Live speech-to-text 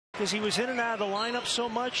because he was in and out of the lineup so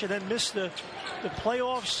much and then missed the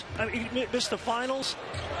playoffs. I mean, he missed the finals,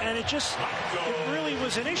 and it really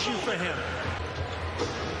was an issue for him.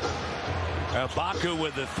 Baku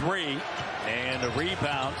with the 3 and a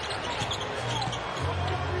rebound.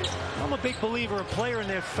 I'm a big believer, a player in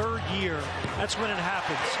their 3rd year, that's when it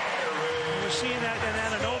happens. And we're seeing that in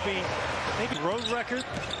Anunoby. Maybe road record.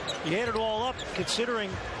 You add it all up,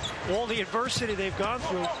 considering all the adversity they've gone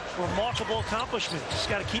through. Remarkable accomplishment. Just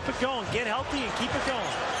got to keep it going, get healthy, and keep it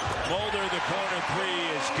going. Mulder, the corner 3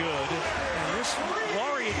 is good. And this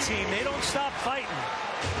Warrior team, they don't stop fighting.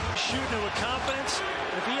 Shooting it with confidence.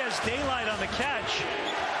 If he has daylight on the catch,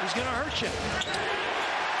 he's going to hurt you.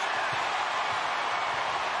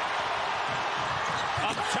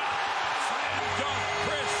 Up top, slam dunk,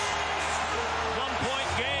 Chris. 1-point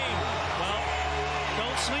game. Well,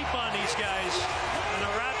 don't sleep on these guys. And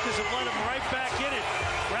the Raptors have let him right back in it.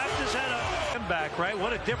 Raptors had him back, right?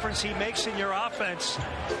 What a difference he makes in your offense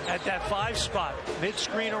at that 5 spot.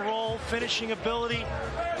 Mid-screen or roll, finishing ability,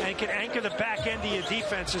 and can anchor the back end of your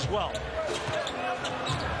defense as well.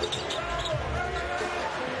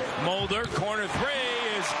 Mulder, corner 3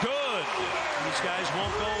 is good. These guys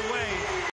won't go away.